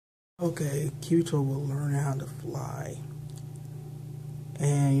Okay, Kirito will learn how to fly.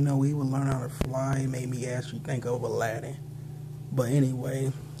 And we will learn how to fly. It made me actually think of Aladdin. But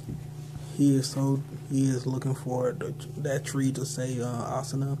anyway, he is looking for that tree to save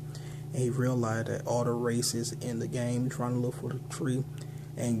Asuna. And he realized that all the races in the game trying to look for the tree.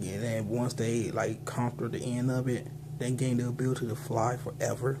 And then once they conquer the end of it, they gain the ability to fly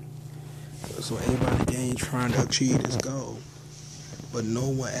forever. So everybody in the game trying to achieve this goal. But no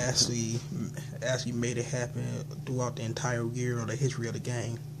one actually made it happen throughout the entire year of the history of the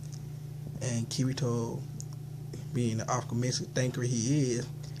game. And Kirito, being the optimistic thinker he is,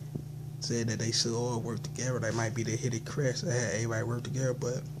 said that they should all work together. That might be the hidden crest that had everybody work together,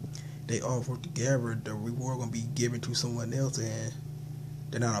 but they all work together. The reward gonna be given to someone else, and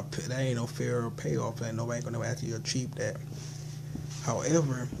that ain't no fair payoff, and nobody gonna actually achieve that.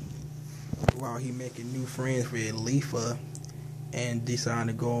 However, while he making new friends with Leafa and deciding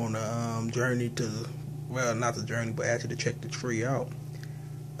to go on a journey to, well, not the journey, but actually to check the tree out,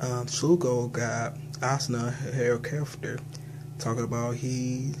 Sugo got Asuna, her character, talking about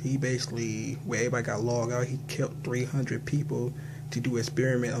he basically, where everybody got logged out, he kept 300 people to do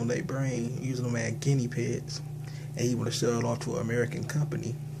experiment on their brain, using them as guinea pigs, and he want to sell it off to an American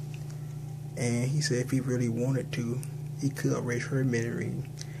company. And he said if he really wanted to, he could erase her memory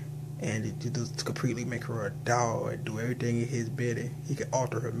and just completely make her a doll and do everything in his bidding. He could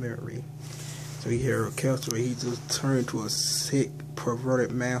alter her memory. So he heard a character, he just turned to a sick,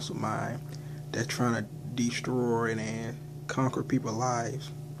 perverted mastermind that's trying to destroy and conquer people's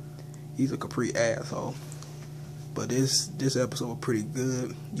lives. He's a complete asshole. But this episode was pretty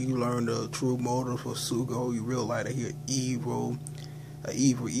good. You learn the true motives for Sugo. You realize that he's an evil,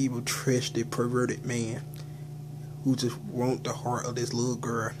 twisted, perverted man who just want the heart of this little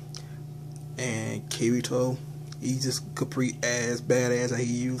girl. And Kirito, he's just complete ass badass that he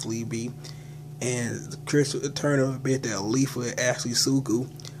usually be. And Chris turned out a bit that Leafa actually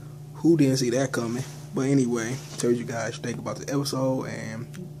Sugo. Who didn't see that coming? But anyway, tell you guys think about the episode and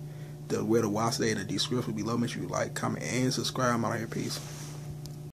where to watch it in the description below. Make sure you like, comment, and subscribe. I'm out here. Peace.